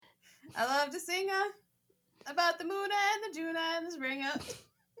I love to sing about the moon and the June and the spring.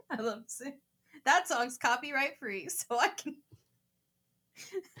 I love to sing. That song's copyright free, so I can.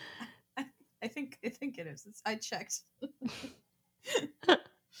 I think it is. I checked.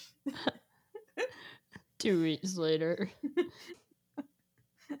 2 weeks later.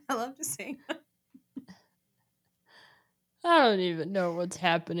 I love to sing. I don't even know what's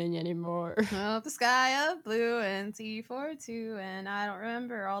happening anymore. Well, the sky of blue and T42, and I don't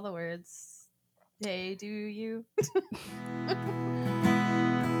remember all the words. Hey, do you?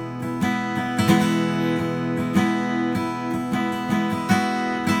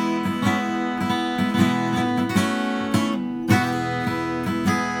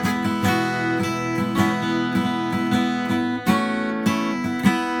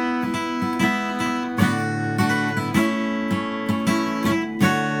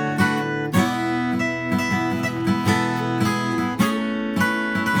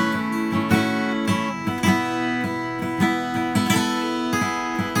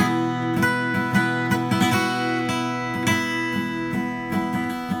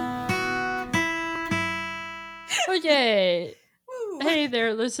 Okay. Woo. Hey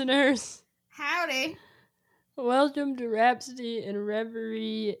there, listeners. Howdy. Welcome to Rhapsody and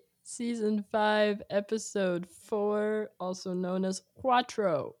Reverie Season 5, Episode 4, also known as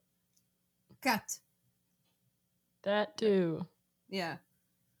Quattro. Cut. That too. Yeah.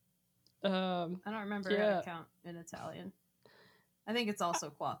 I don't remember how to count in Italian. I think it's also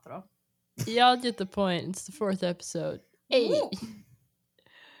quattro. Y'all get the point. It's the 4th episode. Hey. Woo.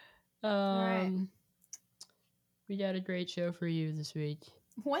 All right. We got a great show for you this week.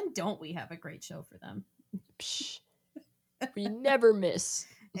 When don't we have a great show for them? Psh. We never miss.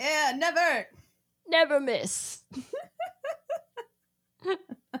 Yeah, never. Never miss.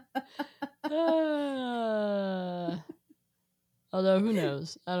 Although, who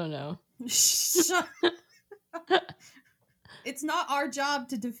knows? I don't know. It's not our job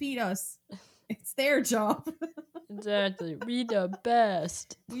to defeat us. It's their job. Exactly. We the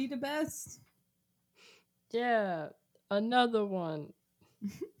best. We the best. Yeah. Another one.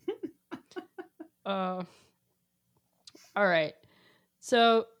 All right.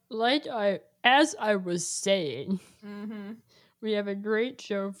 So, as I was saying, we have a great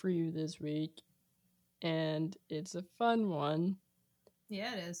show for you this week, and it's a fun one.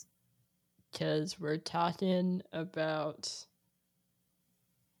 Yeah, it is. Because we're talking about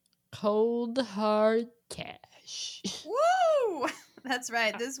cold hard cash. Woo! That's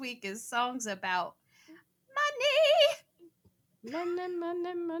right. This week is songs about money.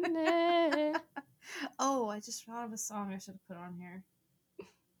 Money. Oh, I just thought of a song I should have put on here.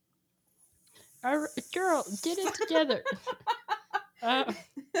 All right, girl, get it together. All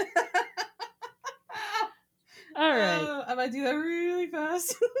right. I might do that really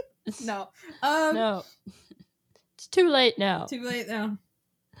fast. No. No. It's too late now. Too late now.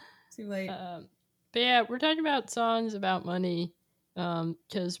 Too late. But yeah, we're talking about songs about money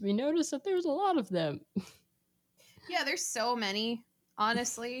because we noticed that there's a lot of them. Yeah, there's so many,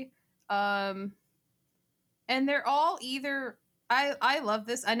 honestly. And they're all either I love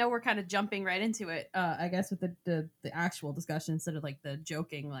this. I know we're kind of jumping right into it, I guess with the actual discussion instead of like the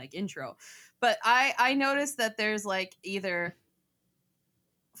joking like intro. But I noticed that there's like either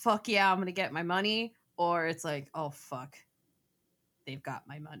fuck yeah, I'm gonna get my money, or it's like, oh fuck, they've got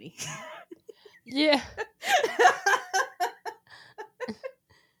my money. Yeah.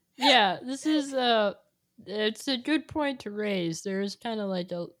 Yeah, this is it's a good point to raise. There's kind of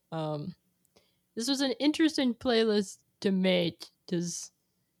like a this was an interesting playlist to make because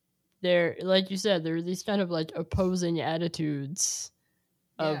there, like you said, there are these kind of like opposing attitudes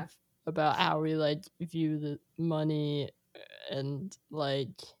of about how we like view the money, and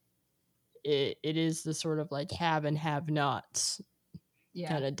like it is the sort of like have and have nots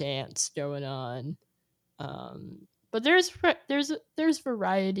kind of dance going on. But there's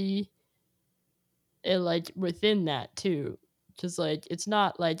variety like within that too, because like it's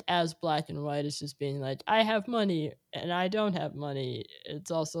not like as black and white as just being like I have money and I don't have money. It's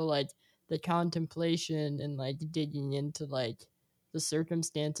also like the contemplation and like digging into like the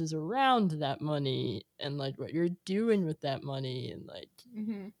circumstances around that money and like what you're doing with that money, and like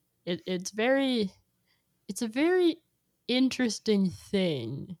it's a very interesting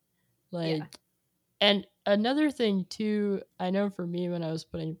thing, like. And another thing too, I know for me when I was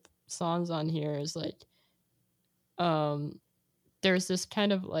putting songs on here is like there's this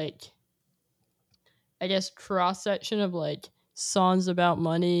kind of like, I guess, cross section of like songs about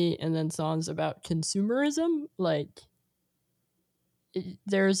money and then songs about consumerism. Like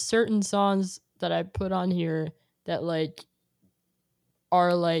there's certain songs that I put on here that like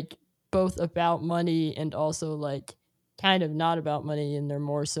are like both about money and also like kind of not about money, and they're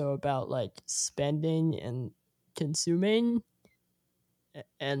more so about like spending and consuming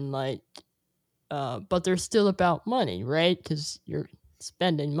and like but they're still about money, right? Because you're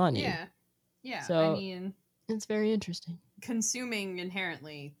spending money. Yeah. Yeah. I So mean, it's very interesting. consuming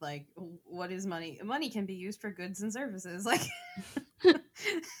inherently, like, what is money? Money can be used for goods and services. Like,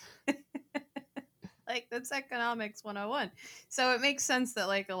 like that's economics 101. So it makes sense that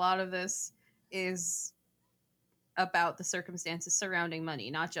like a lot of this is about the circumstances surrounding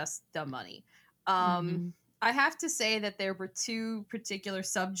money, not just the money. Mhm. I have to say that there were two particular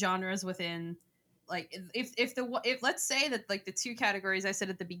subgenres within, like, if let's say that like the two categories I said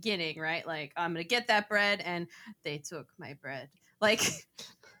at the beginning, right? Like, I'm gonna get that bread, and they took my bread. Like,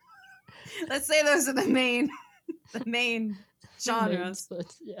 let's say those are the main genres,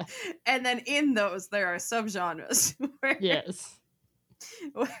 Yeah. and then in those there are subgenres where Yes.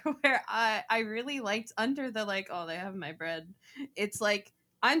 where I really liked under the like, oh, they have my bread. It's like,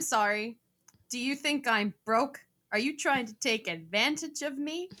 I'm sorry. Do you think I'm broke? Are you trying to take advantage of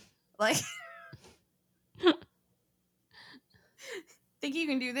me? Like, think you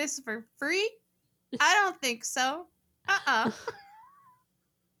can do this for free? I don't think so. Uh-uh.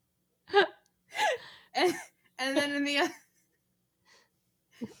 and, and then in the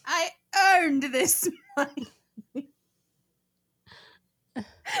I earned this money.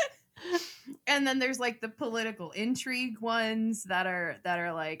 And then there's like the political intrigue ones that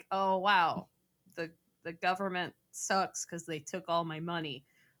are like, oh wow, the government sucks because they took all my money,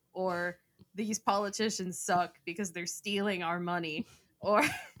 or these politicians suck because they're stealing our money, or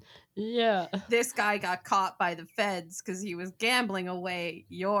Yeah. this guy got caught by the feds because he was gambling away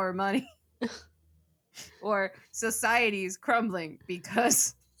your money, or society's crumbling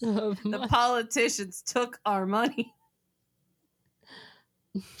because the politicians took our money.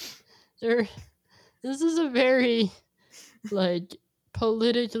 This is a very like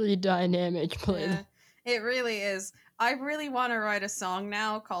politically dynamic playlist. Yeah, it really is. I really want to write a song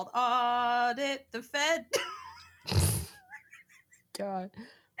now called Audit the Fed. God.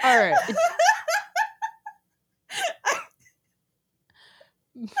 All right.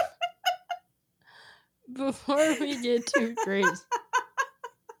 Before we get too crazy,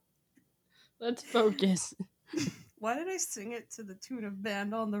 let's focus. Why did I sing it to the tune of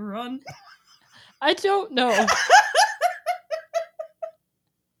Band on the Run? I don't know.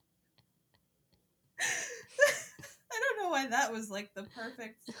 I don't know why that was like the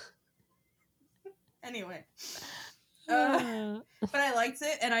perfect. Anyway. But I liked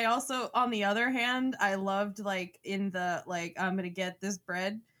it, and I also, on the other hand, I loved like in the like, I'm gonna get this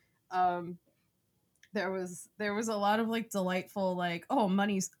bread. There was a lot of like delightful like, oh,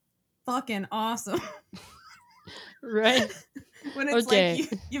 money's fucking awesome. Right? When it's Okay.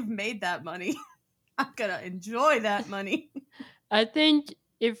 like you've made that money, I'm gonna enjoy that money. I think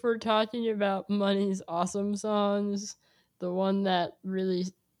if we're talking about Money's awesome songs, the one that really,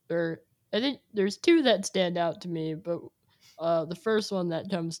 or I think there's two that stand out to me, but the first one that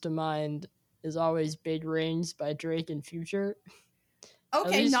comes to mind is always Big Rings by Drake and Future.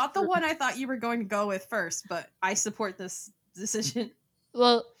 Okay, not the one I thought you were going to go with first, but I support this decision.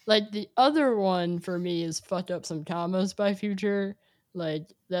 Well, like the other one for me is Fuck Up Some Commas by Future.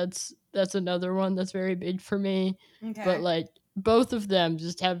 Like that's another one that's very big for me. Okay. But like both of them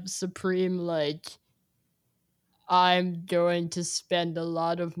just have supreme like, I'm going to spend a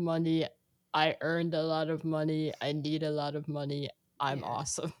lot of money. I earned a lot of money. I need a lot of money. I'm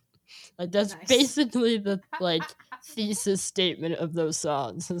awesome. Like that's Nice. basically the like thesis statement of those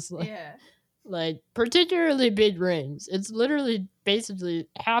songs. It's like, Yeah. like particularly Big Rings. It's literally basically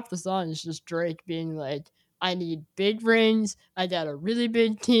half the song is just Drake being like, I need big rings. I got a really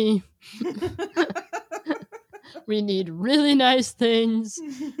big team. We need really nice things.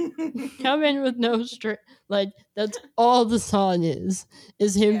 Come in with no string. Like that's all the song is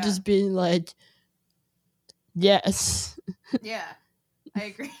him Yeah. just being like, yes. Yeah, I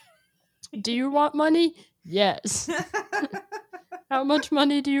agree. Do you want money? Yes. How much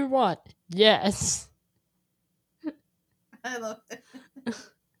money do you want? Yes. I love it.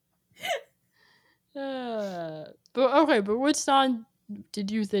 But which song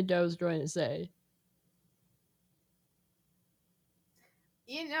did you think I was going to say?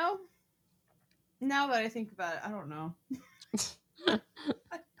 You know, now that I think about it, I don't know.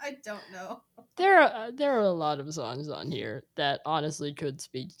 I don't know. There are a lot of songs on here that honestly could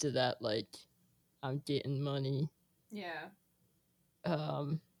speak to that. Like, I'm getting money. Yeah.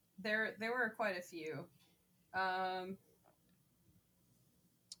 Um, There were quite a few.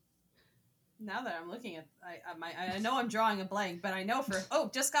 Now that I'm looking at, I know I'm drawing a blank, but I know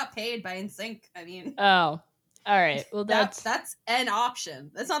just got paid by NSYNC. I mean, Oh, all right. Well, that's an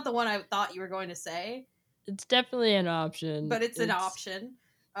option. That's not the one I thought you were going to say, it's definitely an option, but it's an option.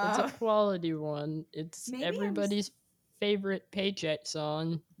 It's a quality one. It's maybe everybody's favorite Paycheck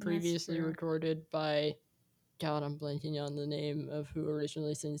song, previously true. recorded by, God, I'm blanking on the name of who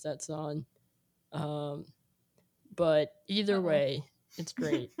originally sings that song. But either way, it's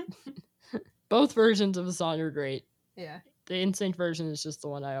great. Both versions of the song are great. Yeah. The NSYNC version is just the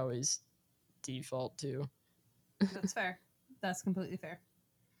one I always default to. That's fair. That's completely fair.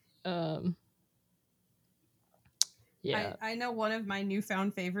 Yeah. I know one of my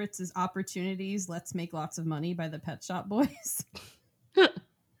newfound favorites is Opportunities, Let's Make Lots of Money by the Pet Shop Boys.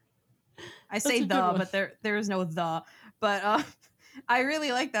 I say the, but there is no the. But I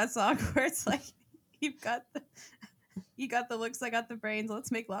really like that song where it's like, you got the looks, I got the brains,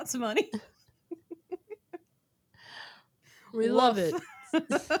 let's make lots of money. We love it.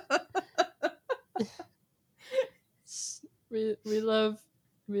 we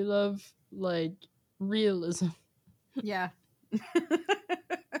love like realism. Yeah.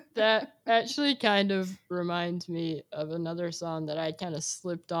 That actually kind of reminds me of another song that I kind of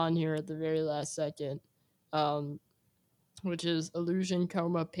slipped on here at the very last second, which is Illusion,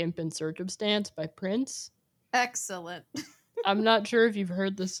 Coma, Pimp, and Circumstance by Prince. Excellent. I'm not sure if you've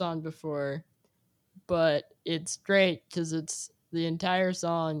heard this song before, but it's great because the entire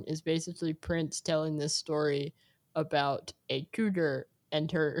song is basically Prince telling this story about a cougar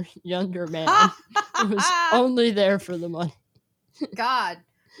and her younger man who was only there for the money. God.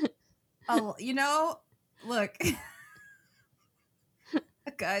 Oh, look.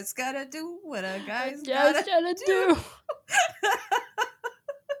 A guy's gotta do what a guy's gotta do.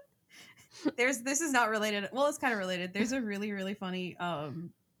 This is not related. Well, it's kind of related. There's a really, really funny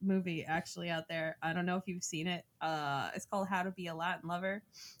movie actually out there. I don't know if you've seen it. It's called How to Be a Latin Lover,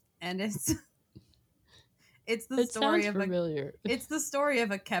 and it's the story of familiar. It's the story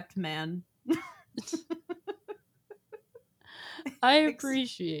of a kept man. I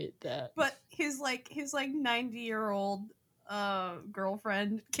appreciate that. But his 90-year-old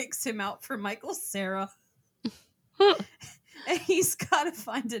girlfriend kicks him out for Michael Cera. And he's got to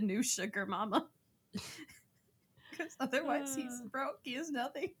find a new sugar mama. Because otherwise he's broke. He has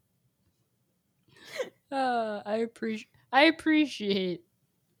nothing. I appreciate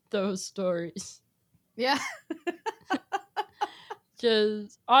those stories. Yeah.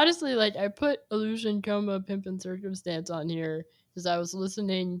 Because honestly, like, I put Illusion, Coma, Pimp, and Circumstance on here because I was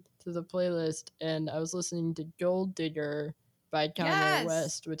listening to the playlist and I was listening to Gold Digger by Kanye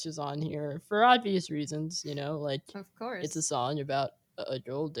West, which is on here for obvious reasons, like, of course, it's a song about a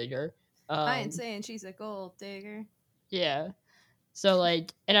gold digger. I ain't saying she's a gold digger. Yeah. So,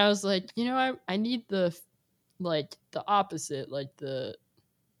 like, and I was like, I need the opposite, like the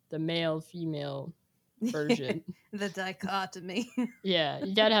male female version. The dichotomy. Yeah,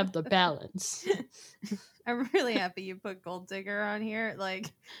 you gotta have the balance. I'm really happy you put Gold Digger on here.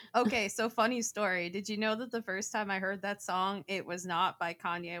 Like, okay, so funny story. Did you know that the first time I heard that song, it was not by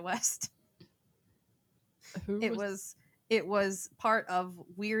Kanye West? It was part of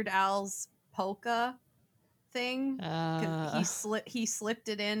Weird Al's polka thing. He slipped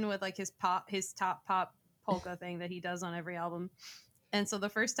it in with like his top pop polka thing that he does on every album. And so the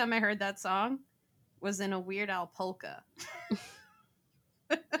first time I heard that song was in a Weird Al polka.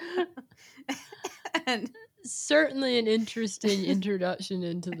 And certainly an interesting introduction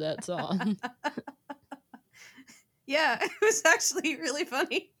into that song. Yeah, it was actually really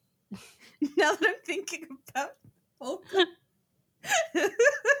funny. Now that I'm thinking about polka. It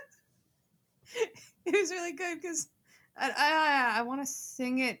was really good because I want to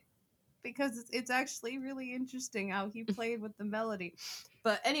sing it because it's actually really interesting how he played with the melody.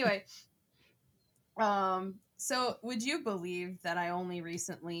 But anyway, so would you believe that I only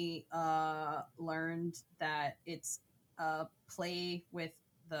recently learned that it's a play with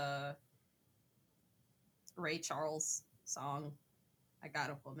the Ray Charles song, I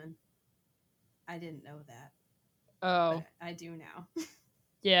Got a Woman? I didn't know that. Oh. But I do now.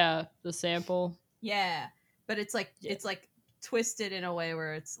 Yeah, the sample. Yeah, but it's like it's like twisted in a way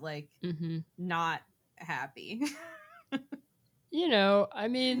where it's like not happy. I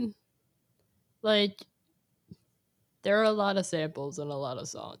mean, like, there are a lot of samples and a lot of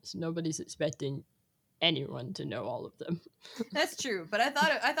songs. Nobody's expecting anyone to know all of them. That's true, but I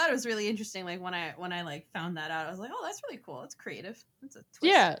thought it was really interesting. Like when I like found that out, I was like, oh, that's really cool. It's creative. It's a twist.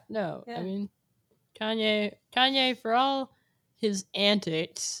 Yeah, no, yeah. I mean, Kanye, for all his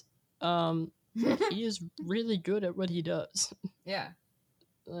antics, he is really good at what he does. Yeah.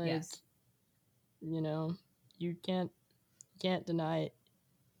 Like, yes. you know, you can't deny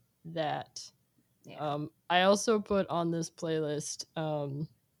that. Yeah. I also put on this playlist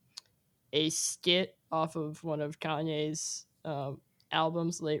a skit off of one of Kanye's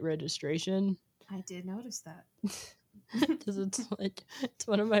albums, Late Registration. I did notice that. Because it's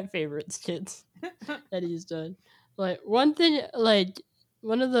one of my favorite skits that he's done. Like one thing, like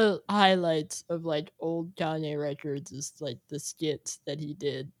one of the highlights of like old Kanye records is like the skits that he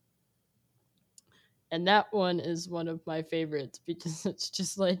did, and that one is one of my favorites because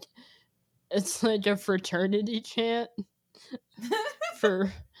it's like a fraternity chant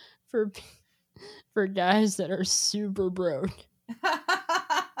for for for guys that are super broke.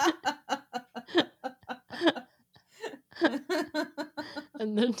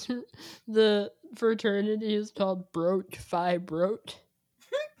 And then the fraternity is called Broke Phi Broke.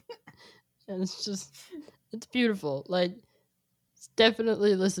 And it's beautiful. Like,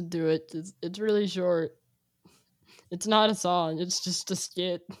 definitely listen to it. It's really short. It's not a song, it's just a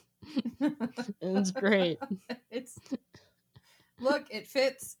skit. And it's great. It's look, it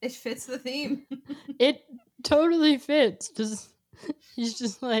fits. It fits the theme. It totally fits. He's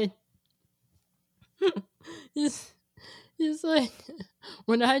just like he's he's like,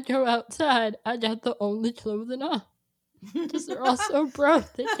 when I go outside, I got the only clothing on. Because they're all so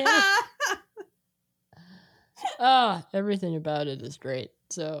broke, they can't. Everything about it is great.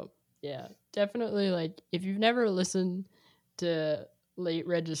 So yeah, definitely, like, if you've never listened to Late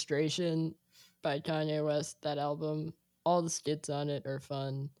Registration by Kanye West, that album, all the skits on it are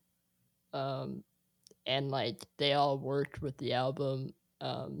fun. And like they all worked with the album.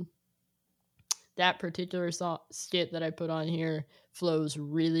 That particular skit that I put on here flows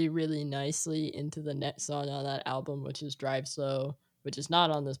really, really nicely into the next song on that album, which is Drive Slow, which is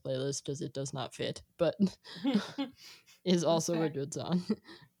not on this playlist because it does not fit, but is also a good song.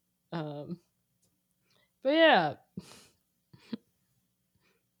 But yeah,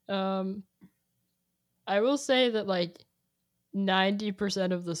 I will say that like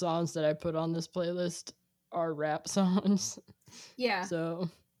 90% of the songs that I put on this playlist are rap songs. Yeah. So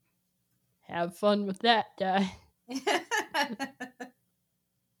have fun with that, guy.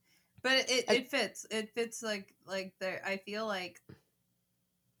 But it fits. It fits like there. I feel like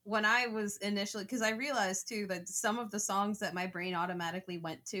when I was initially, because I realized too that some of the songs that my brain automatically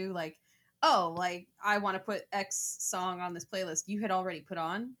went to, like, oh, like I want to put X song on this playlist, you had already put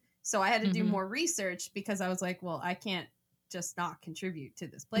on. So I had to do more research because I was like, well, I can't just not contribute to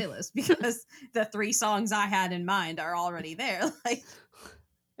this playlist because the 3 songs I had in mind are already there. Like,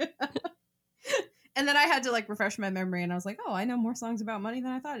 and then I had to like refresh my memory, and I was like, oh, I know more songs about money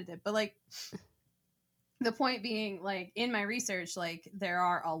than I thought I did. But like, the point being, like, in my research, like, there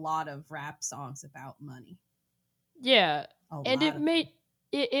are a lot of rap songs about money. Yeah, and it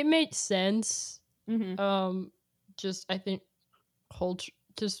made sense. Mm-hmm. Just I think culture.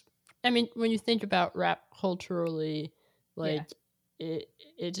 Just I mean, when you think about rap culturally, like it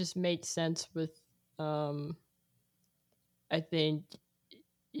just makes sense with I think,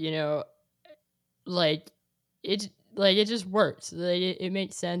 you know, like it just works. Like, it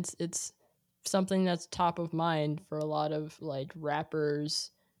makes sense. It's something that's top of mind for a lot of like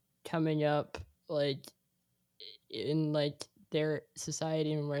rappers coming up, like in like their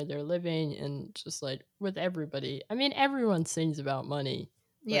society and where they're living, and just like with everybody. I mean, everyone sings about money.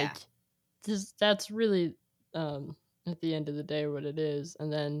 Yeah. Like, just that's really at the end of the day what it is.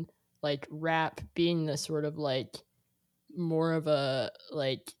 And then like rap being the sort of like more of a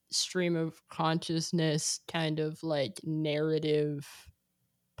like stream of consciousness kind of like narrative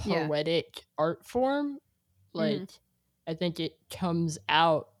poetic art form. Like, I think it comes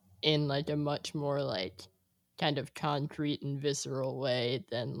out in like a much more like kind of concrete and visceral way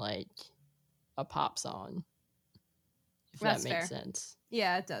than like a pop song, if That's that makes fair. sense.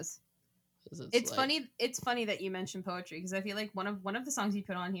 Yeah, it does. It's like, funny. It's funny that you mentioned poetry because I feel like one of the songs you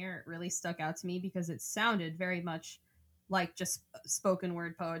put on here really stuck out to me because it sounded very much like just spoken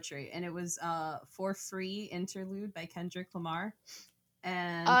word poetry, and it was "For Free" interlude by Kendrick Lamar.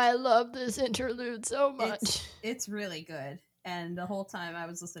 And I love this interlude so much. It's really good. And the whole time I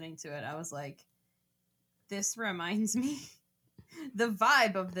was listening to it, I was like, this reminds me the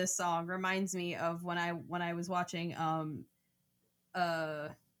vibe of this song reminds me of when I was watching an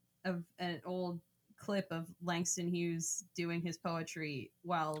old clip of Langston Hughes doing his poetry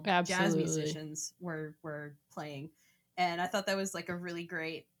while jazz musicians were playing. And I thought that was like a really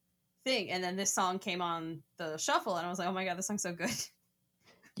great thing. And then this song came on the shuffle and I was like, oh my god, this song's so good.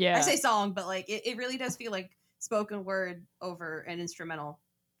 Yeah. I say song, but like it really does feel like spoken word over an instrumental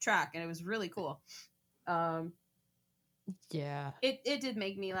track, and it was really cool. Yeah. It did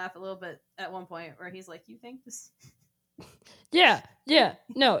make me laugh a little bit at one point where he's like, "You think this?" Yeah, yeah.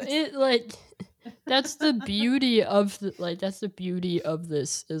 No, it like that's the beauty of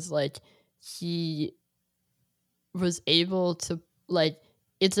this is like he was able to like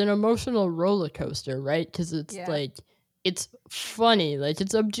it's an emotional roller coaster, right? Cuz it's Yeah. like it's funny, like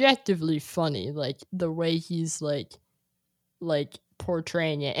it's objectively funny like the way he's like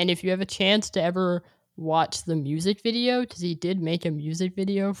portraying it. And if you have a chance to ever watch the music video cuz he did make a music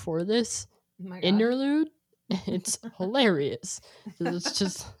video for this Oh my god. interlude, it's hilarious cuz it's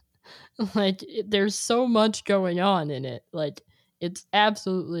just like there's so much going on in it, like it's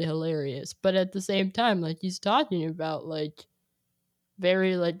absolutely hilarious, but at the same time like he's talking about like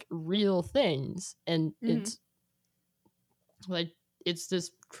very like real things, and Mhm. like it's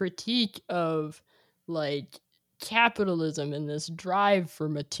this critique of like capitalism and this drive for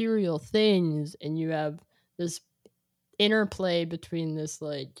material things, and you have this interplay between this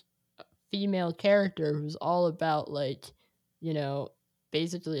like female character who's all about like, you know,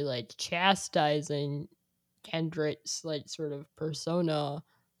 basically like chastising Kendrick's like sort of persona,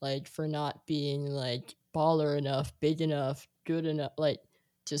 like for not being like baller enough, big enough, good enough, like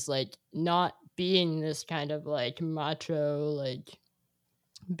just like not being this kind of like macho, like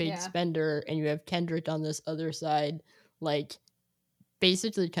big Yeah. spender. And you have Kendrick on this other side, like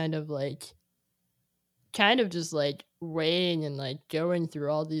basically kind of just like weighing and like going through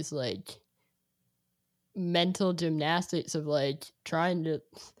all these like mental gymnastics of like trying to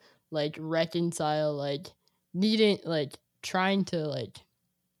like reconcile like needing like trying to like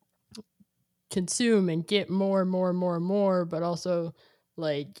consume and get more and more and more and more, but also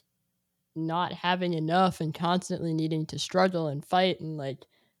like not having enough and constantly needing to struggle and fight and like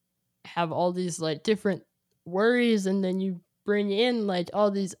have all these like different worries. And then you bring in like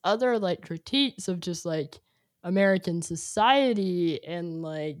all these other like critiques of just like American society and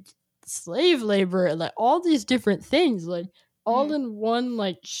like slave labor and like all these different things, like all Mhm. in one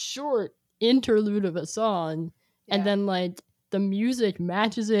like short interlude of a song. And Yeah. then like the music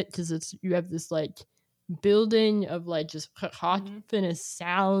matches it because it's you have this like building of like just Mhm. cacophonous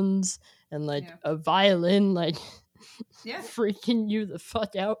sounds and like Yeah. a violin like Yeah. freaking you the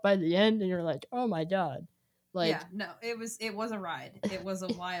fuck out by the end, and you're like, oh my god, like Yeah. No, it was a ride. It was a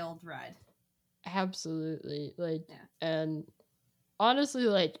wild ride. absolutely, like, Yeah. and honestly,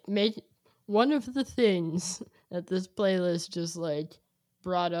 like, make one of the things that this playlist just like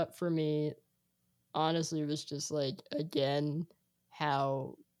brought up for me, honestly, was just like again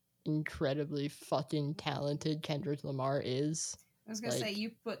how incredibly fucking talented Kendrick Lamar is. I was gonna say Like, you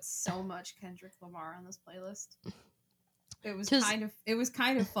put so much Kendrick Lamar on this playlist. because It was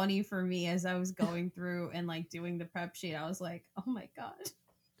kind of funny for me as I was going through and like doing the prep sheet. I was like, oh my god.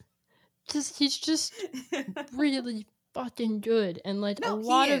 he's just really fucking good, and like a No, he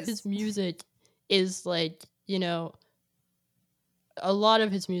lot of his is. music is like, you know, a lot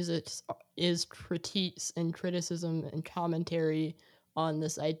of his music is critiques and criticism and commentary on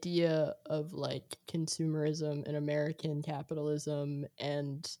this idea of like consumerism and American capitalism,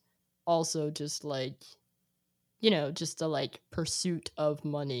 and also just like, you know, just the like pursuit of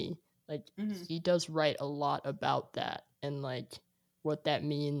money. Like Mhm. he does write a lot about that and like what that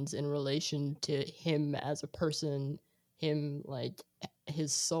means in relation to him as a person, him like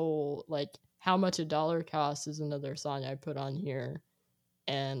his soul, like how much a dollar costs is another song I put on here.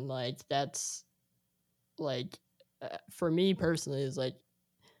 And like that's like for me personally is like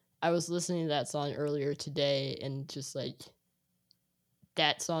I was listening to that song earlier today, and just like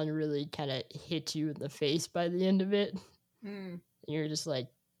that song really kind of hit you in the face by the end of it. Mm. You're just like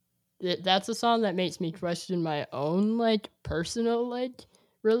that's a song that makes me question my own like personal like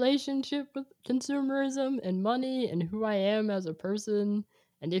relationship with consumerism and money and who I am as a person,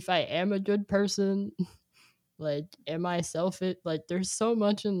 and if I am a good person. Like, am I selfish? Like, there's so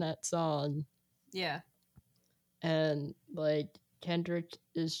much in that song. Yeah. And like Kendrick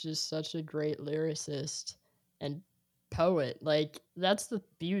is just such a great lyricist and poet. Like that's the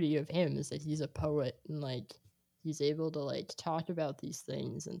beauty of him, is that he's a poet, and like he's able to like talk about these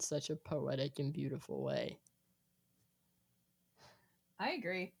things in such a poetic and beautiful way. I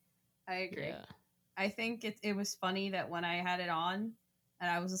agree. I agree. Yeah. I think it was funny that when I had it on and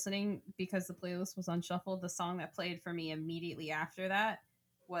I was listening because the playlist was unshuffled, the song that played for me immediately after that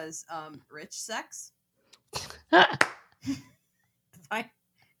was Rich Sex by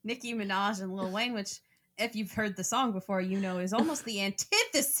Nicki Minaj and Lil Wayne, which if you've heard the song before, you know is almost the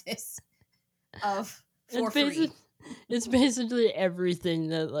antithesis of For it's Free. basically it's basically everything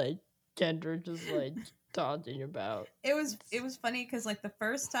that like Kendrick is like talking about. It was funny because like the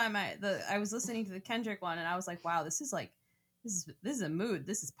first time I was listening to the Kendrick one and I was like, wow, this is a mood.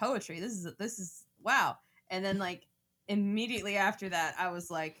 This is poetry. This is wow. And then like immediately after that, I was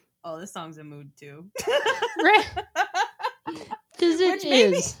like, oh, this song's a mood too. Right. Because it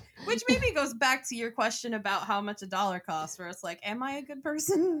is. Which maybe goes back to your question about how much $1 costs, where it's like, am I a good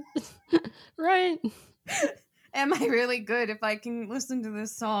person? Right. Am I really good if I can listen to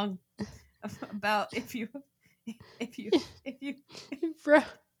this song about if you Bro,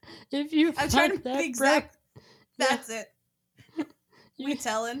 if you I'm trying to fuck that, be exact. bro, That's it. you- We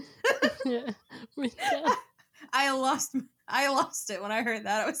telling. yeah, we tell. I lost it when I heard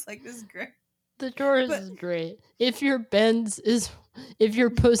that. I was like, this is great. The chorus But- is great. If your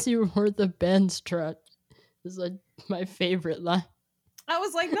pussy worth a Benz truck, is like my favorite line. I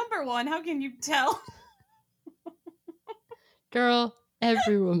was like, number one, how can you tell? Girl,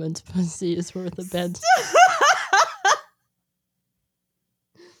 every woman's pussy is worth a Benz.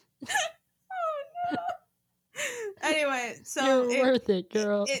 Oh no. Anyway, so You're worth it,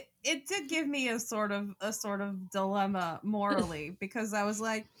 girl. it did give me a sort of dilemma morally because I was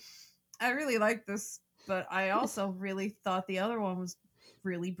like, I really like this, but I also really thought the other one was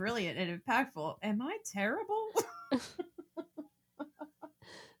really brilliant and impactful. Am I terrible?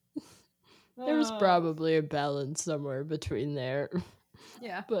 There's probably a balance somewhere between there,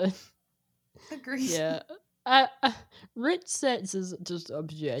 Yeah, but agreed. yeah, Rich Sex is just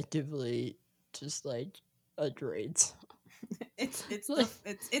objectively just like a great song.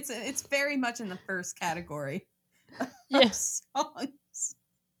 It's very much in the first category. Yeah. Of songs.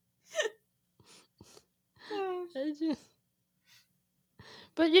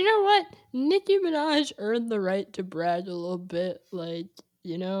 But you know what? Nicki Minaj earned the right to brag a little bit. Like,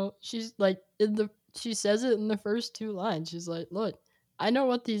 you know, she's like she says it in the first two lines. She's like, "Look, I know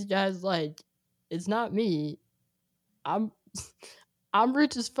what these guys like. It's not me. I'm I'm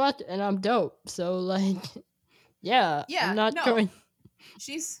rich as fuck and I'm dope. So like, yeah, Yeah, I'm not no. going."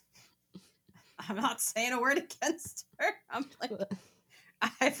 I'm not saying a word against her. I'm like, I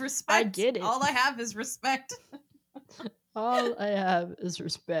have respect. I get it. All I have is respect. All I have is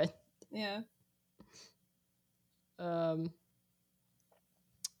respect. Yeah.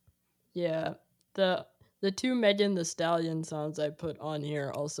 Yeah. The two Megan Thee Stallion songs I put on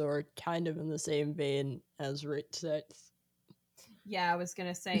here also are kind of in the same vein as Rich Sex. Yeah, I was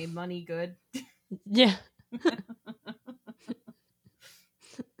gonna say Money Good. Yeah.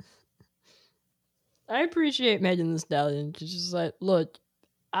 I appreciate Megan Thee Stallion. She's just like, look,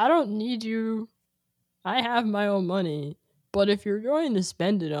 I don't need you. I have my own money. But if you're going to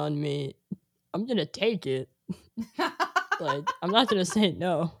spend it on me, I'm going to take it. Like, I'm not going to say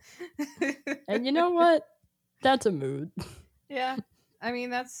no. And you know what? That's a mood. Yeah. I mean,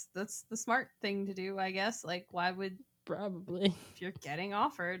 that's the smart thing to do, I guess. Like, why would Probably. if you're getting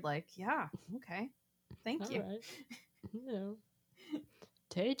offered, like, yeah, okay, thank you. Alright. You know,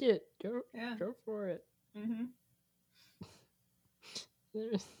 take it. Go for it. Mm-hmm.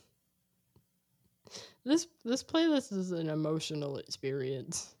 This playlist is an emotional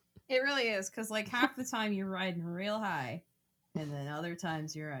experience. It really is, because like half the time you're riding real high, and then other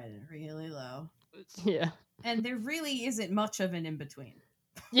times you're riding really low. Yeah. And there really isn't much of an in between.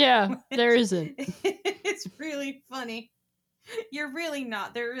 Yeah, there isn't. It's really funny. You're really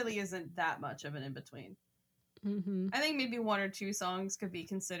not. There really isn't that much of an in between. Mm-hmm. I think maybe one or two songs could be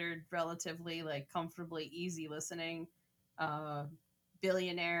considered relatively like comfortably easy listening.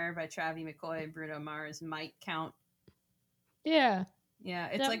 Billionaire by Travie McCoy and Bruno Mars might count. Yeah. Yeah,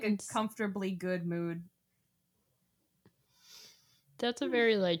 it's like a comfortably good mood. That's a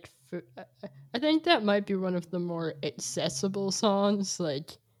very like I think that might be one of the more accessible songs.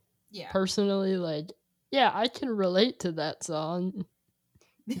 Like, yeah, personally, like, yeah, I can relate to that song.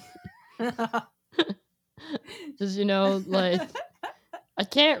 Just, you know, like, I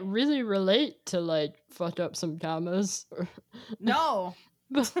can't really relate to like fuck up some commas. No,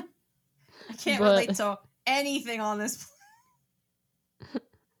 but, I can't relate to anything on this.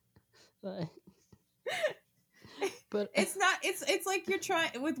 Like, but it's not. It's like you're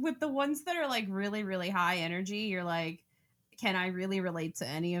trying with the ones that are like really really high energy. You're like, can I really relate to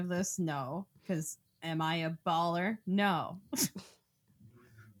any of this? No, because am I a baller? No.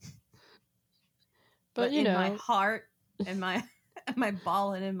 But you in know, my heart, am I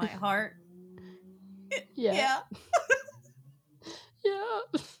balling in my heart? Yeah. Yeah.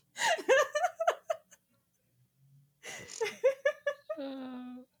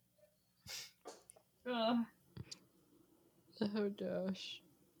 Oh gosh.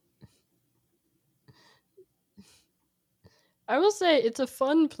 I will say it's a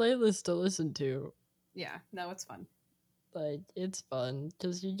fun playlist to listen to. Yeah, no, it's fun. Like it's fun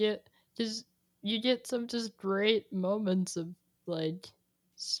because you get some just great moments of like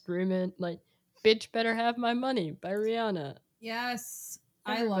screaming like "Bitch better have my money" by Rihanna. Yes,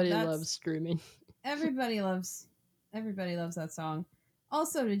 I love Everybody that. loves screaming. Everybody loves that song.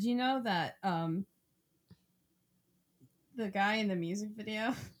 Also, did you know that the guy in the music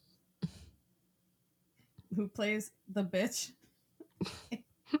video who plays the bitch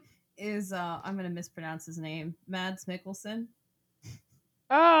is I'm gonna mispronounce his name, Mads Mikkelsen.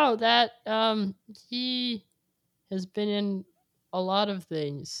 Oh, that he has been in a lot of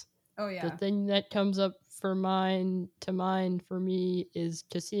things. Oh The yeah. thing that comes up for mind for me is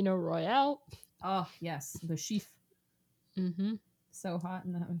Casino Royale. Oh yes, the sheaf. Mm-hmm. So hot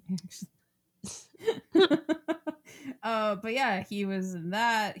in that movie actually. But yeah, he was in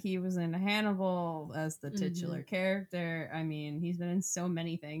that. He was in Hannibal as the titular character. I mean, he's been in so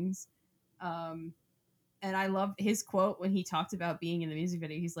many things. Um, and I love his quote when he talked about being in the music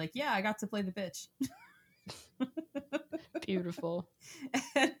video. He's like, "Yeah, I got to play the bitch." Beautiful.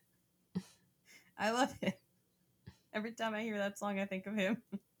 And I love it. Every time I hear that song, I think of him.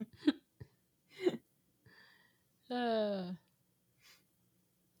 Uh,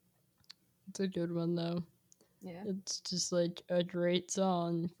 it's a good one though. Yeah. It's just like a great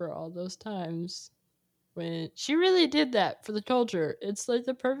song for all those times when she really did that for the culture. It's like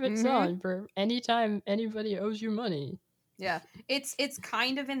the perfect song for any time anybody owes you money. Yeah, it's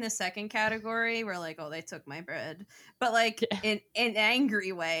kind of in the second category where like, oh, they took my bread, but like Yeah. in an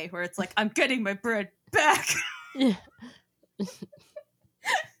angry way where it's like, I'm getting my bread back. Yeah.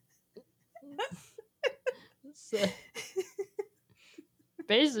 So,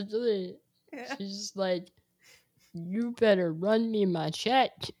 basically, Yeah. she's just like, you better run me my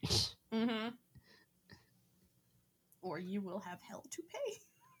check. Mm-hmm. Or you will have hell to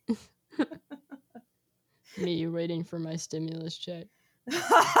pay. Me waiting for my stimulus check.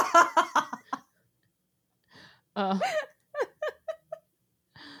 Uh,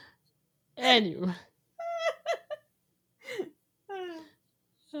 anyway.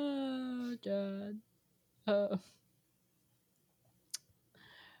 Oh, God.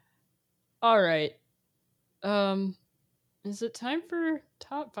 All right. Is it time for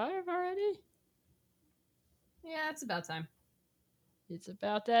top 5 already? Yeah, it's about time. It's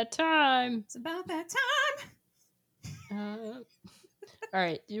about that time. It's about that time. All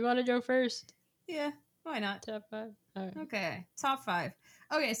right. Do you want to go first? Yeah, why not? Top 5. All right. Okay, top 5.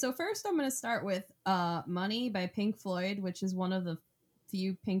 Okay, so first I'm gonna start with "Money" by Pink Floyd, which is one of the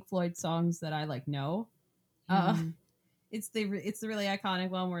few Pink Floyd songs that I like know. Mhm. It's the really iconic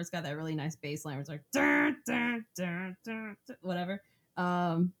one where it's got that really nice bass line where it's like dun, dun, dun, dun, dun, whatever.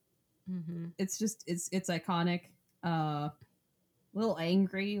 Mhm. It's just it's iconic. A little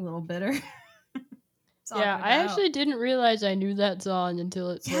angry, a little bitter. Yeah, Talking I about actually didn't realize I knew that song until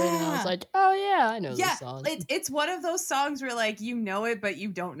it played, and I was yeah, like, "Oh yeah, I know yeah. this song." It's one of those songs where like you know it but you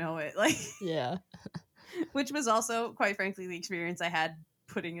don't know it, like Yeah. which was also quite frankly the experience I had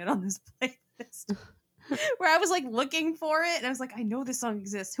putting it on this playlist. Where I was like looking for it and I was like, I know this song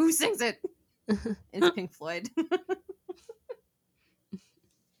exists. Who sings it? It's Pink Floyd.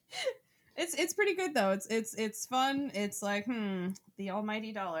 It's pretty good though. It's fun. It's like the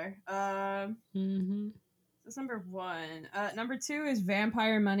almighty dollar. Mhm. That's number 1. Number 2 is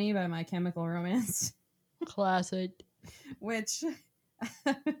 "Vampire Money" by My Chemical Romance, Classic. which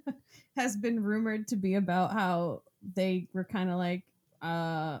has been rumored to be about how they were kind of like,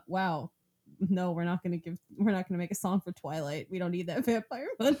 wow, no, we're not gonna make a song for Twilight. We don't need that vampire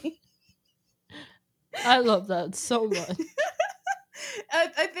money. I love that so much.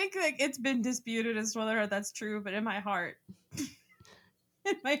 I think like it's been disputed as to whether or not that's true, but in my heart,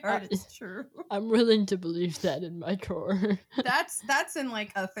 it's true. I'm willing to believe that in my core. That's in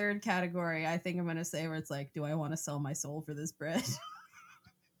like a third category. I think I'm gonna say where it's like, do I want to sell my soul for this bread?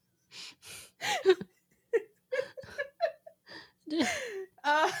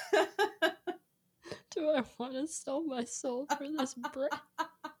 uh, Do I want to sell my soul for this bread?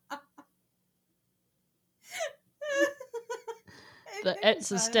 The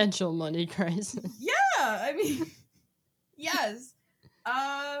existential money crisis. Yeah, I mean, yes.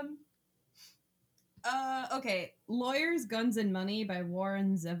 Okay. "Lawyers, Guns, and Money" by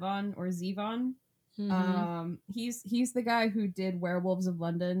Warren Zevon or Zevon. Mm-hmm. He's the guy who did Werewolves of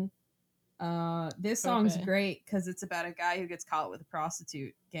London. This song's Okay. great because it's about a guy who gets caught with a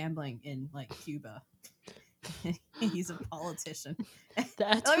prostitute gambling in like Cuba. He's a politician.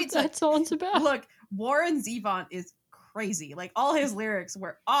 That's what that song's about. Look, Warren Zevon is crazy. Like all his lyrics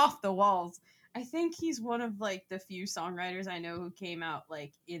were off the walls. I think he's one of like the few songwriters I know who came out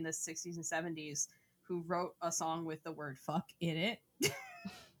like in the 60s and 70s who wrote a song with the word fuck in it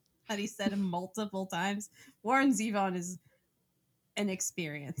that he said multiple times. Warren Zevon is an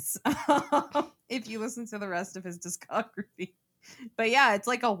experience if you listen to the rest of his discography. But yeah, it's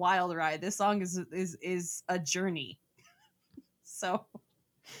like a wild ride. This song is a journey. So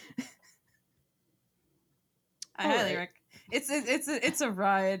I highly recommend. It's a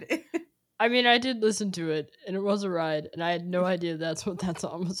ride. I mean, I did listen to it, and it was a ride, and I had no idea that's what that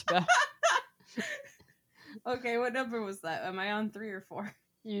song was about. Okay, what number was that? Am I on 3 or 4?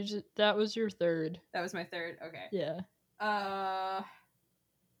 That was your third. That was my third. Okay. Yeah.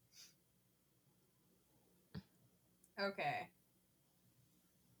 Okay.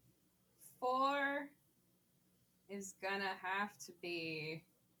 4 is gonna have to be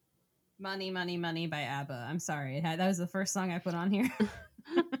 "Money, Money, Money" by ABBA. I'm sorry, that was the first song I put on here.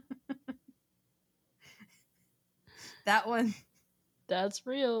 That one. That's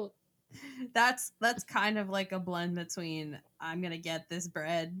real. That's kind of like a blend between "I'm gonna get this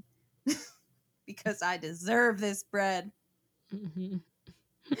bread" because I deserve this bread. Mm-hmm.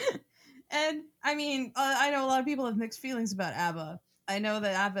 And I mean, I know a lot of people have mixed feelings about ABBA. I know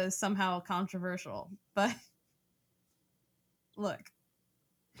that ABBA is somehow controversial, but look,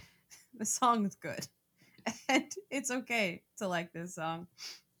 the song is good. And it's okay to like this song.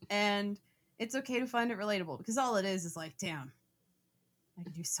 And it's okay to find it relatable because all it is like, damn, I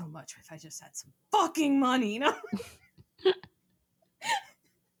could do so much if I just had some fucking money, you know?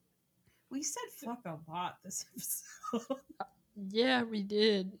 We said fuck a lot this episode. Yeah, we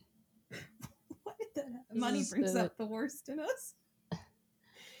did. Why did that happen? Money brings out the worst in us.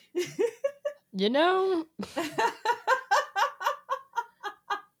 You know,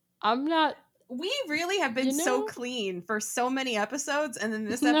 I'm not. We really have been so clean for so many episodes, and then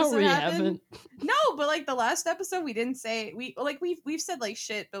this episode no, we happened. Haven't. No, but like the last episode, we didn't say we've said like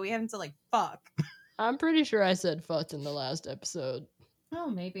shit, but we haven't said like fuck. I'm pretty sure I said fuck in the last episode. Oh,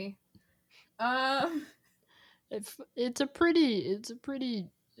 maybe. It's a pretty.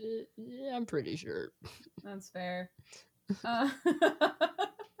 Yeah, I'm pretty sure. That's fair.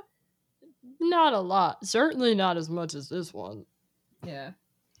 Not a lot. Certainly not as much as this one. Yeah.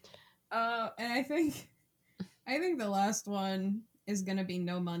 And I think the last one is gonna be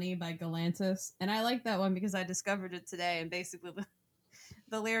 "No Money" by Galantis, and I like that one because I discovered it today, and basically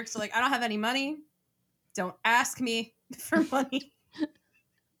the lyrics are like, I don't have any money, don't ask me for money.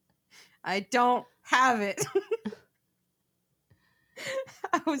 I don't have it.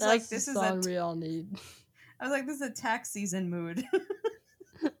 I was like, this is a we all need. I was like, this is a tax season mood.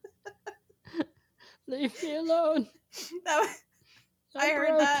 Leave me alone. I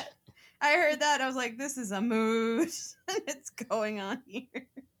heard that. I was like, this is a mood it's going on here.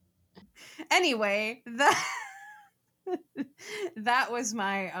 Anyway, that was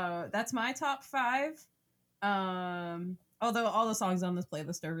my that's my top 5. Although all the songs on this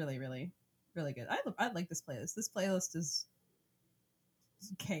playlist are really, really, really good. I like this playlist. This playlist is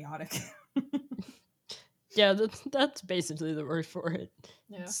chaotic. Yeah, that's basically the word for it.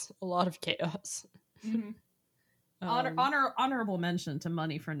 Yeah. It's a lot of chaos. Mm-hmm. Honorable mention to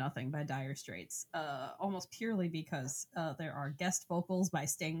 "Money for Nothing" by Dire Straits, almost purely because there are guest vocals by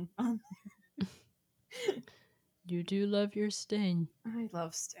Sting on there. You do love your Sting. I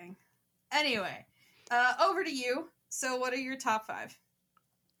love Sting. Anyway, over to you. So what are your top 5?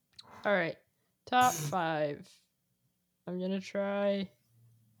 All right, top 5. I'm gonna try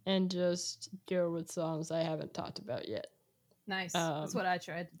and just go with songs I haven't talked about yet. Nice. That's what I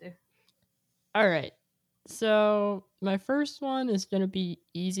tried to do. All right. So my first one is gonna be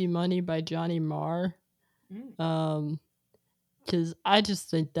 "Easy Money" by Johnny Marr. Because I just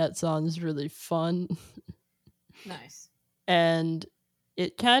think that song is really fun. Nice. And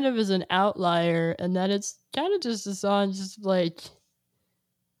it kind of is an outlier, and that it's kind of just a song, just like,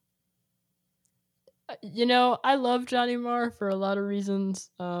 you know, I love Johnny Marr for a lot of reasons.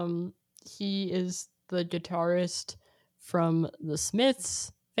 He is the guitarist from The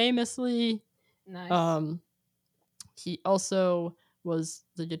Smiths, famously. Nice. He also was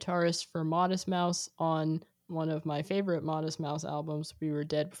the guitarist for Modest Mouse on one of my favorite Modest Mouse albums, "We Were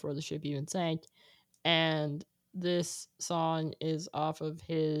Dead Before the Ship Even Sank." And this song is off of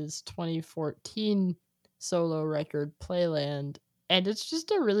his 2014 solo record, Playland. And it's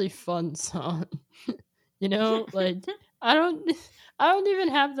just a really fun song. You know, like, I don't even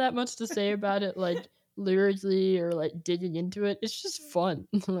have that much to say about it, like, lyrically or like digging into it. It's just fun.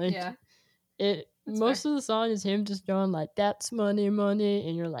 Like, yeah. Most of the song is him just going like, "That's money, money,"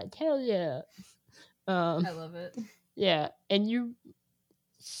 and you're like, hell yeah. I love it. Yeah, and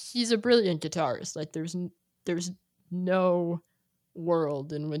he's a brilliant guitarist. Like, there's no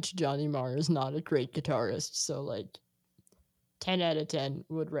world in which Johnny Marr is not a great guitarist. So like 10 out of 10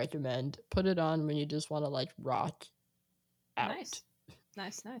 would recommend. Put it on when you just want to like rock out. Nice.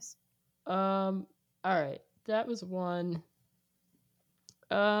 Nice. All right. That was one.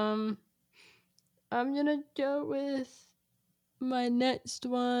 I'm gonna go with my next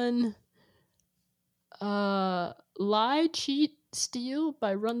one. Lie, Cheat, Steal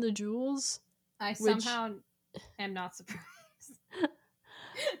by Run the Jewels. I Which- somehow am not surprised.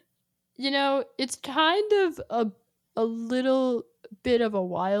 It's kind of a little bit of a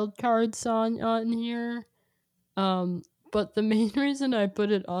wild card song on here. But the main reason I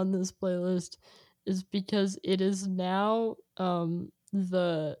put it on this playlist is because it is now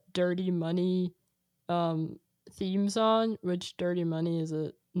the Dirty Money theme song, which Dirty Money is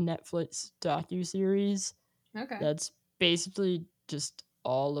a Netflix docu-series Okay. that's basically just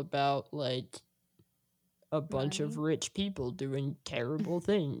all about like a bunch of Money. rich people doing terrible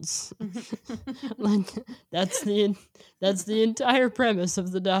things. Like that's the entire premise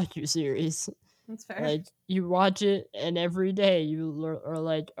of the docu-series. That's fair. Like you watch it and every day you are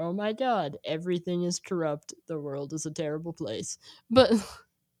like, oh my god, everything is corrupt, the world is a terrible place. But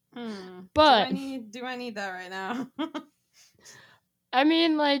do I need that right now? I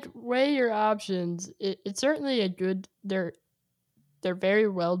mean, like, weigh your options. It's certainly a good. They're very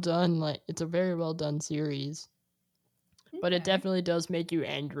well done. Like, it's a very well done series, but it Okay. definitely does make you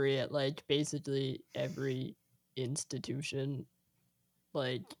angry at like basically every institution,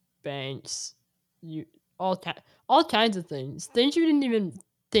 like banks, all kinds of things. Things you didn't even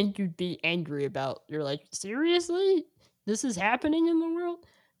think you'd be angry about. You're like, seriously, this is happening in the world.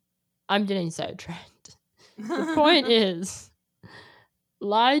 I'm getting sidetracked. The point is.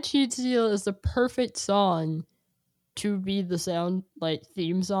 Lie, Cheat, Steal is the perfect song to be the sound like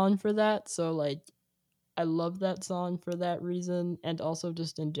theme song for that. So like I love that song for that reason, and also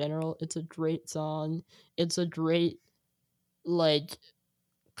just in general, it's a great song. It's a great like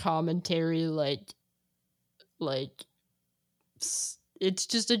commentary like it's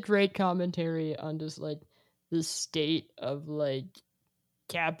just a great commentary on just like the state of like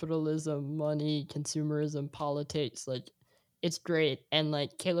capitalism, money, consumerism, politics. Like it's great, and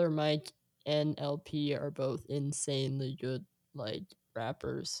like Killer Mike and LP are both insanely good like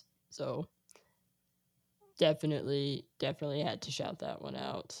rappers. So definitely had to shout that one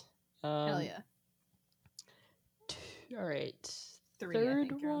out. Hell yeah. All right. 3, I Third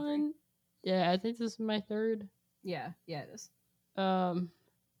think you're on 3. one. Yeah, I think this is my third. Yeah, it is. I'm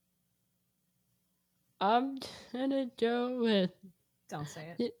gonna go with Don't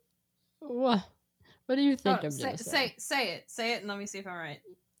say it. what? What do you think I'm gonna say? Say it, and let me see if I'm right.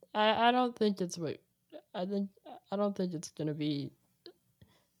 I don't think it's what I don't think it's gonna be.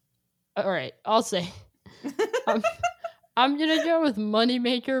 All right, I'll say. I'm gonna go with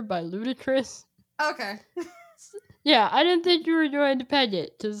Moneymaker by Ludacris. Okay. Yeah, I didn't think you were going to peg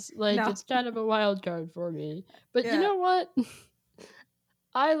it because like No. it's kind of a wild card for me. But Yeah. you know what?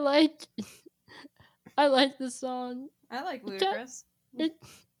 I like this song. I like Ludacris.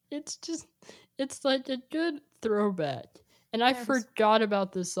 It's like a good throwback. And I Yeah, it was- forgot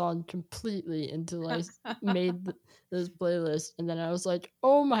about this song completely until I made this playlist, and then I was like,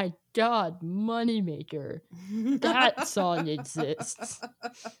 "Oh my god, Moneymaker! That song exists."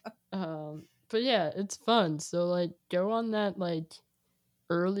 But yeah, it's fun. So like, go on that like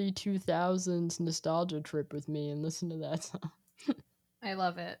early 2000s nostalgia trip with me and listen to that song. I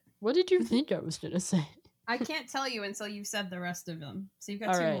love it. What did you think I was gonna say? I can't tell you until you've said the rest of them. So you've got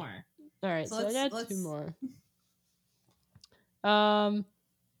All 2 right. more. All right, So so I got let's- 2 more.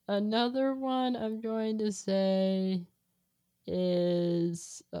 Another one I'm going to say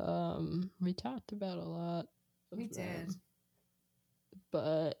is we talked about a lot. We did.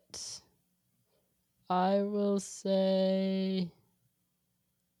 But I will say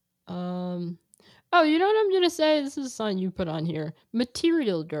oh, you know what I'm gonna say? This is a song you put on here.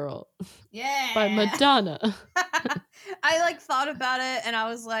 Material Girl Yeah. by Madonna. I like thought about it and I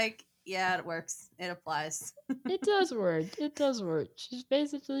was like, yeah, it works. It applies. It does work. It does work. She's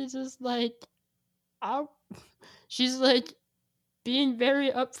basically just like she's like being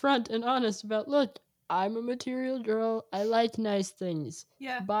very upfront and honest about, look, I'm a material girl. I like nice things.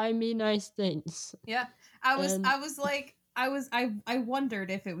 Yeah. Buy me nice things. Yeah. I was And- like I wondered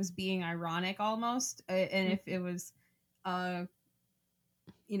if it was being ironic almost and if it was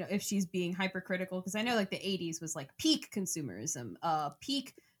if she's being hypercritical, because I know like the 80s was like peak consumerism,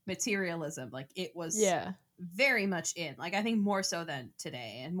 peak materialism, like it was Yeah. very much in, like I think more so than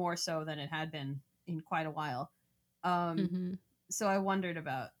today and more so than it had been in quite a while. Mhm. So I wondered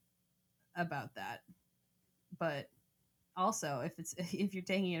about that, but also, if you're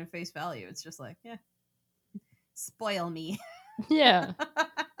taking it at face value, it's just like, yeah, spoil me. Yeah.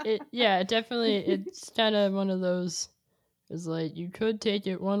 Definitely. It's kind of one of those. It's like you could take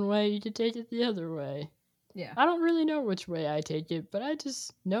it one way, you could take it the other way. Yeah. I don't really know which way I take it, but I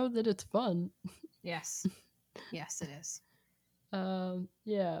just know that it's fun. Yes. Yes, it is.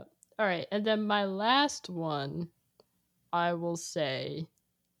 Yeah. All right, and then my last one, I will say,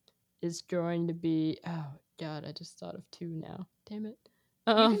 is going to be. Oh God, I just thought of two now. Damn it.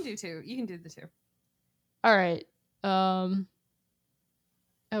 You can do two. You can do the two. All right. Oh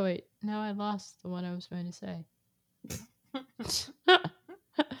wait, now I lost the one I was going to say.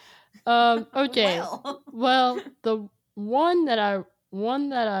 Okay. Well, the one that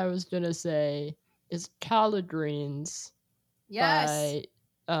I was gonna say is Collard Greens Yes.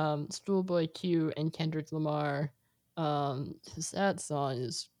 by Schoolboy Q and Kendrick Lamar. 'Cause that song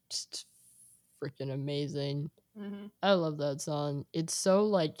is just freaking amazing. Mm-hmm. I love that song. It's so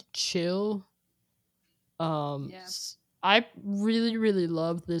like chill. Yeah. I really really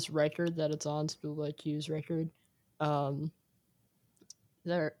love this record that it's on, Schoolboy Q's record. Um,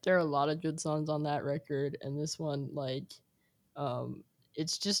 there are a lot of good songs on that record, and this one like um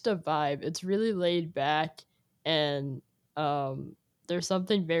it's just a vibe. It's really laid back, and there's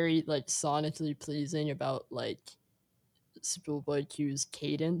something very like sonically pleasing about like Schoolboy Q's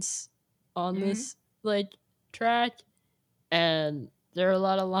cadence on Mm-hmm. this like track, and there are a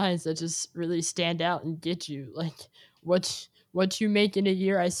lot of lines that just really stand out and get you. Like what you make in a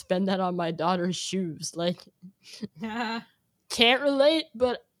year, I spend that on my daughter's shoes. Like can't relate,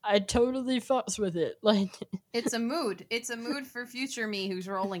 but I totally fucks with it. Like It's a mood. It's a mood for future me who's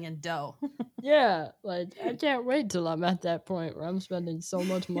rolling in dough. yeah, like I can't wait till I'm at that point where I'm spending so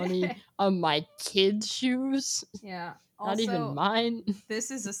much money on my kids' shoes. Yeah. Not even Also, mine. this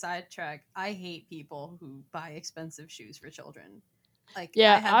is a sidetrack. I hate people who buy expensive shoes for children. Like, I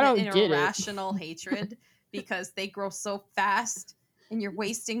Yeah, have I an don't get it. irrational hatred because they grow so fast and you're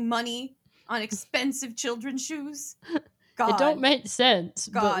wasting money on expensive children's shoes. God. It don't make sense.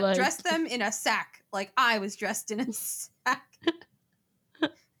 God, but like, dress them in a sack like I was dressed in a sack.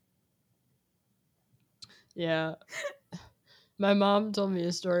 yeah. My mom told me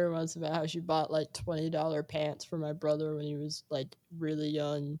a story once about how she bought like $20 pants for my brother when he was like really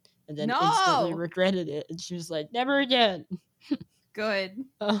young, and then instantly No! regretted it. And she was like, "Never again." Good.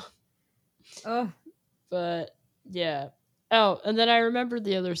 Uh, Ugh. but yeah. Oh, and then I remembered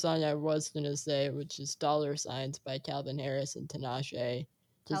the other song I was gonna say, which is "Dollar Signs" by Calvin Harris and Tinashe,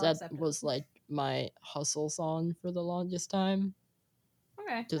 because I'll that accept it. was like my hustle song for the longest time.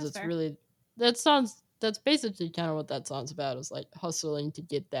 Okay, Because that's it's fair. really that's basically kind of what that song's about, is like hustling to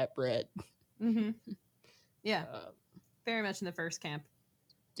get that bread. Mm-hmm. Yeah, Uh, very much in the first camp.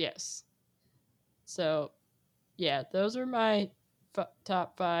 yes. So yeah, those are my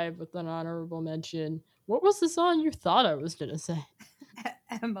top 5 with an honorable mention. What was the song you thought I was gonna say?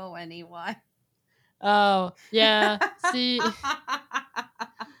 Money. Oh yeah, see,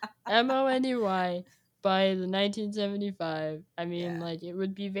 Money by the 1975. I mean, Yeah. like it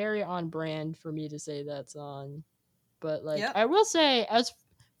would be very on brand for me to say that song, but like Yep. I will say, as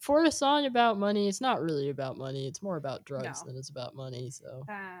for a song about money, it's not really about money. It's more about drugs No. than it's about money. So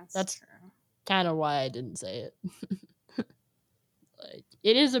That's that's true. kind of why I didn't say it. Like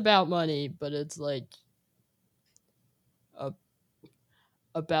it is about money, but it's like a,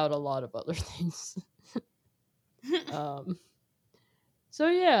 about a lot of other things. um. So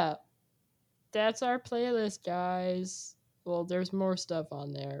yeah, that's our playlist, guys. Well, there's more stuff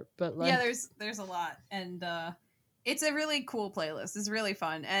on there, but like, Yeah, there's a lot, and it's a really cool playlist. It's really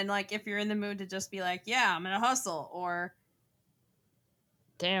fun, and like if you're in the mood to just be like, yeah, I'm gonna hustle, or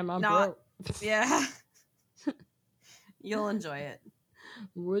damn, I'm not, broke. yeah, you'll enjoy it.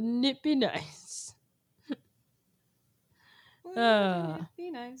 Wouldn't it be nice? Wouldn't it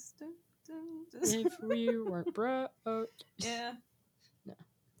be nice? If we weren't broke. Yeah, No.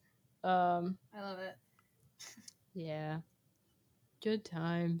 I love it. Yeah. Good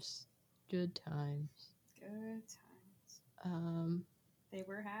times. Good times. Good times. They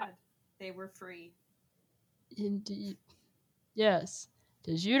were had. They were free. Indeed. Yes.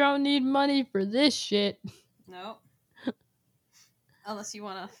 Because you don't need money for this shit. Nope. Unless you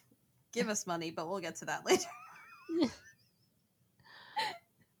want to give us money, but we'll get to that later.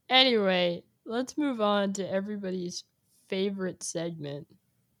 Anyway, let's move on to everybody's favorite segment.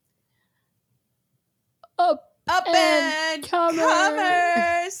 Up and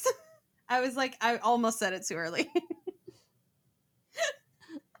comers. I was like, I almost said it too early.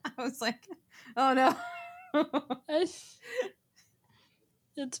 I was like, oh no.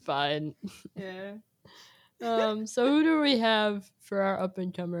 It's fine. Yeah. So who do we have for our up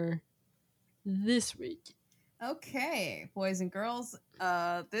and comer this week? Okay, boys and girls.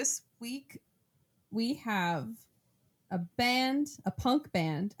 This week we have a punk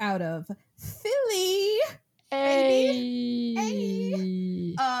band out of Philly, Hey.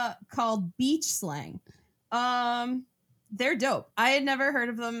 called Beach Slang. They're dope. I had never heard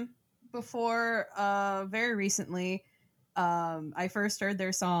of them before. Very recently, I first heard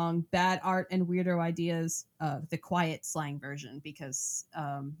their song "Bad Art and Weirdo Ideas," the quiet slang version, because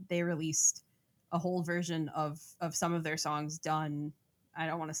they released a whole version of some of their songs done. I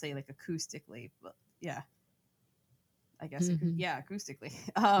don't want to say like acoustically, but yeah, I guess acoustically.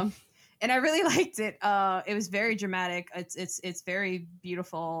 And I really liked it. It was very dramatic. It's very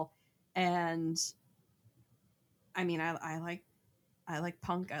beautiful, and I mean, I like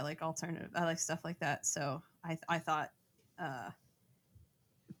punk. I like alternative. I like stuff like that. So I thought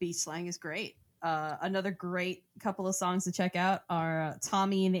Beach Slang is great. Another great couple of songs to check out are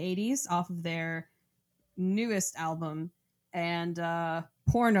Tommy in the '80s off of their newest album, and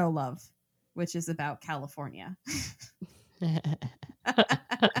Porno Love, which is about California.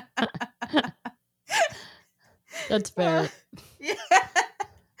 That's fair. Yeah.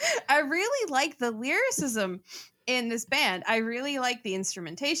 I really like the lyricism in this band. I really like the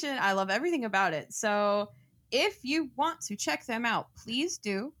instrumentation. I love everything about it. So if you want to check them out, please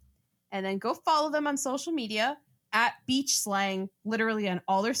do. And then go follow them on social media at Beach Slang, literally on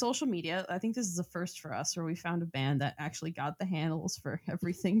all their social media. I think this is a first for us, where we found a band that actually got the handles for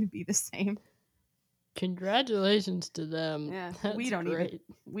everything to be the same. Congratulations to them. Yeah, That's we great.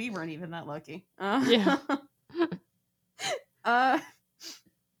 We weren't even that lucky. Yeah.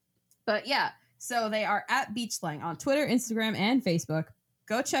 But yeah, so they are at Beach Slang on Twitter, Instagram, and Facebook.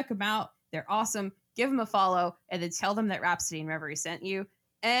 Go check them out. They're awesome. Give them a follow, and then tell them that Rhapsody and Reverie sent you,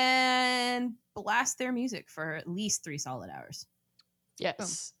 and blast their music for at least 3 solid hours.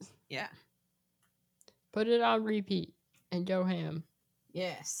 Yes. Boom. Yeah. Put it on repeat and go ham.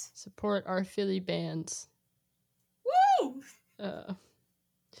 Yes. Support our Philly bands. Woo!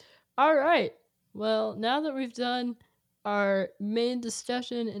 All right. Well, now that we've done our main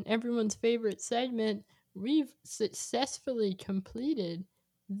discussion and everyone's favorite segment, we've successfully completed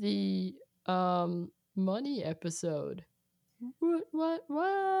the money episode. What?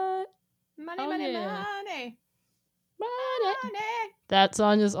 Money, Oh, money, yeah. money. Money. That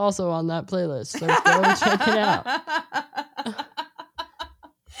song is also on that playlist, so go check it out.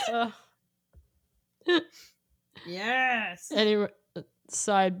 Yes. Anyway,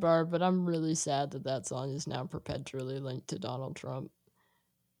 sidebar, but I'm really sad that song is now perpetually linked to Donald Trump.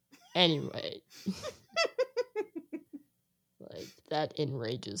 Anyway. Like, that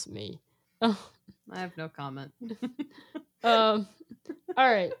enrages me. I have no comment. All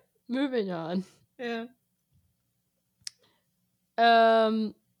right, moving on. Yeah.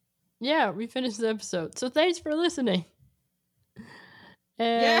 Yeah, we finished the episode. So thanks for listening.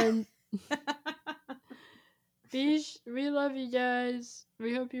 And we love you guys.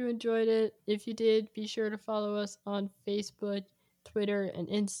 We hope you enjoyed it. If you did, be sure to follow us on Facebook, Twitter, and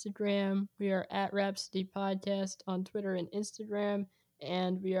Instagram. We are at Rhapsody Podcast on Twitter and Instagram,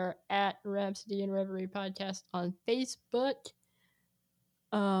 and we are at Rhapsody and Reverie Podcast on Facebook.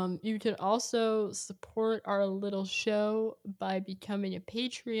 You can also support our little show by becoming a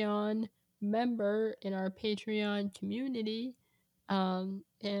Patreon member in our Patreon community.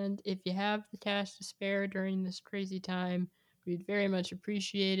 And if you have the cash to spare during this crazy time, we'd very much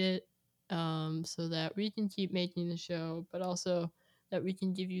appreciate it, so that we can keep making the show, but also that we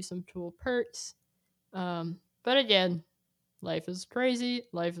can give you some cool perks. But again, life is crazy,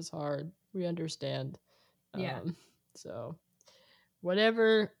 life is hard. We understand. Yeah. So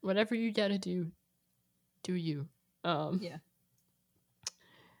whatever you gotta do you. Yeah.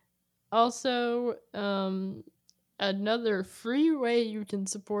 Also, another free way you can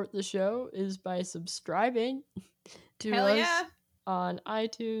support the show is by subscribing to Hell us yeah. on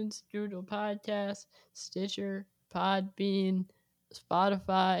iTunes, Google Podcasts, Stitcher, Podbean,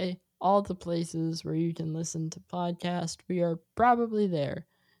 Spotify, all the places where you can listen to podcasts. We are probably there.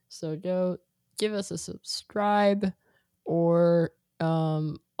 So go give us a subscribe, or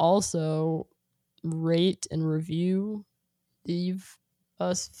also rate and review. Leave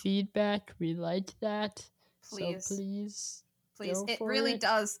us feedback. We like that. Please. So please. It really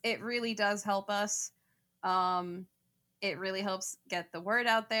does. It really does help us. It really helps get the word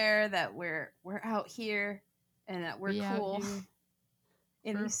out there that we're out here and that we're cool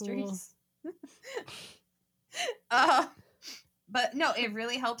in these streets. But no, it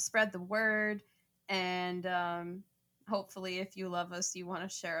really helps spread the word, and hopefully if you love us, you want to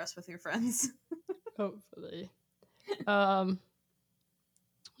share us with your friends. Hopefully.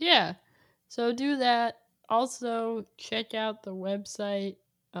 Yeah. So do that. Also, check out the website,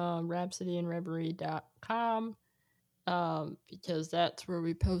 rhapsodyandreverie.com, because that's where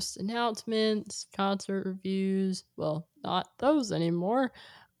we post announcements, concert reviews. Well, not those anymore.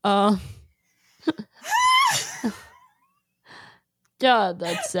 Um, God,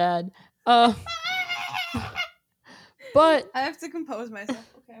 that's sad. But I have to compose myself.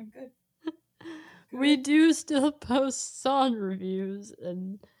 Okay, I'm good. we do still post song reviews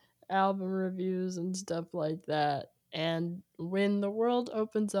and album reviews and stuff like that. And when the world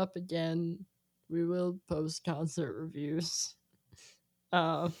opens up again, we will post concert reviews.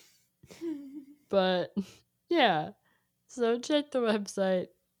 But yeah, so check the website,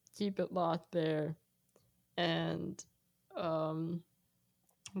 keep it locked there, and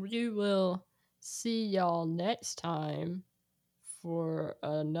we will see y'all next time for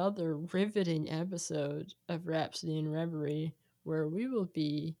another riveting episode of Rhapsody and Reverie, where we will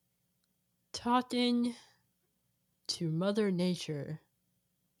be talking to Mother Nature.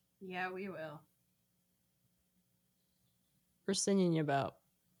 Yeah, we will. We're singing about.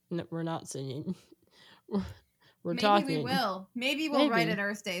 No, we're not singing. we're Maybe talking. we will. Maybe we'll write Maybe. an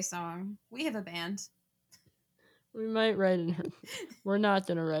Earth Day song. We have a band. We might write an Earth. We're not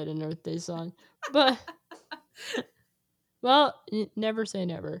gonna write an Earth Day song, but well, never say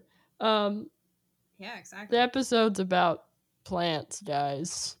never. Yeah, exactly. The episode's about plants,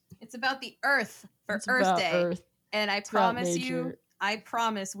 guys. It's about the Earth for It's Earth about Day. Earth. And I It's about promise you, nature. I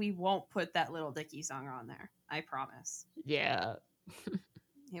promise we won't put that Little Dicky song on there. I promise. Yeah,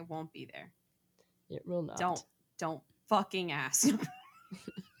 It won't be there. it will not. Don't fucking ask.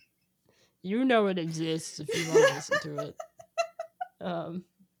 You know it exists if you want to listen to it.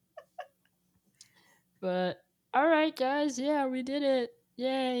 But all right, guys. Yeah, we did it.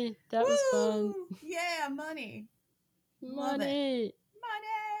 Yay! That was fun. Woo! Yeah, money. Love Money.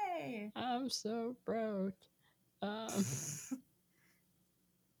 Money. I'm so broke. Let's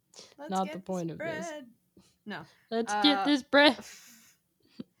Not get the point of bread. this. No. Let's get this bread.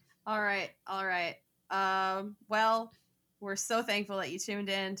 All right. Well, we're so thankful that you tuned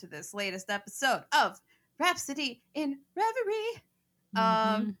in to this latest episode of Rhapsody in Reverie.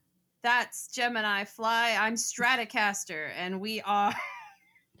 Mhm. That's Gemini Fly. I'm Stratocaster, and we are.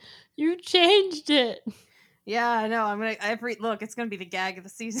 You changed it. Yeah, I know. Look. It's gonna be the gag of the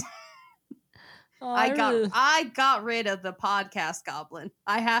season. Oh, I got rid of the podcast goblin.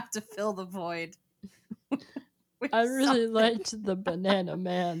 I have to fill the void. I really liked the Banana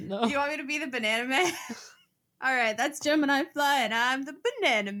Man, though. Do you want me to be the Banana Man? All right, that's Gemini Fly, and I'm the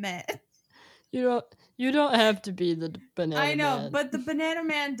Banana Man. You don't have to be the Banana Man. I know, but the Banana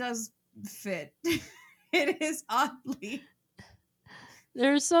Man does fit. It is oddly.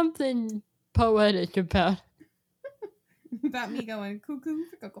 There's something poetic about me going cuckoo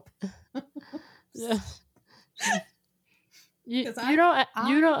for cocoa. Yeah. You 'Cause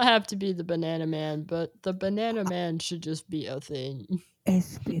you don't have to be the Banana Man, but the Banana Man should just be a thing.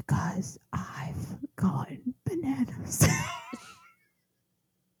 It's because I've gotten bananas.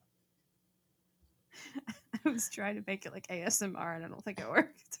 I was trying to make it like ASMR, and I don't think it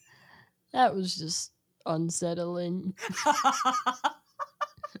worked. That was just unsettling.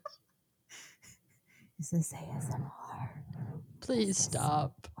 Is this ASMR? Please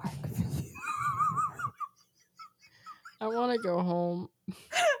stop. I want to go home.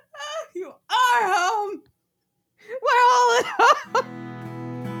 You are home. We're all at home.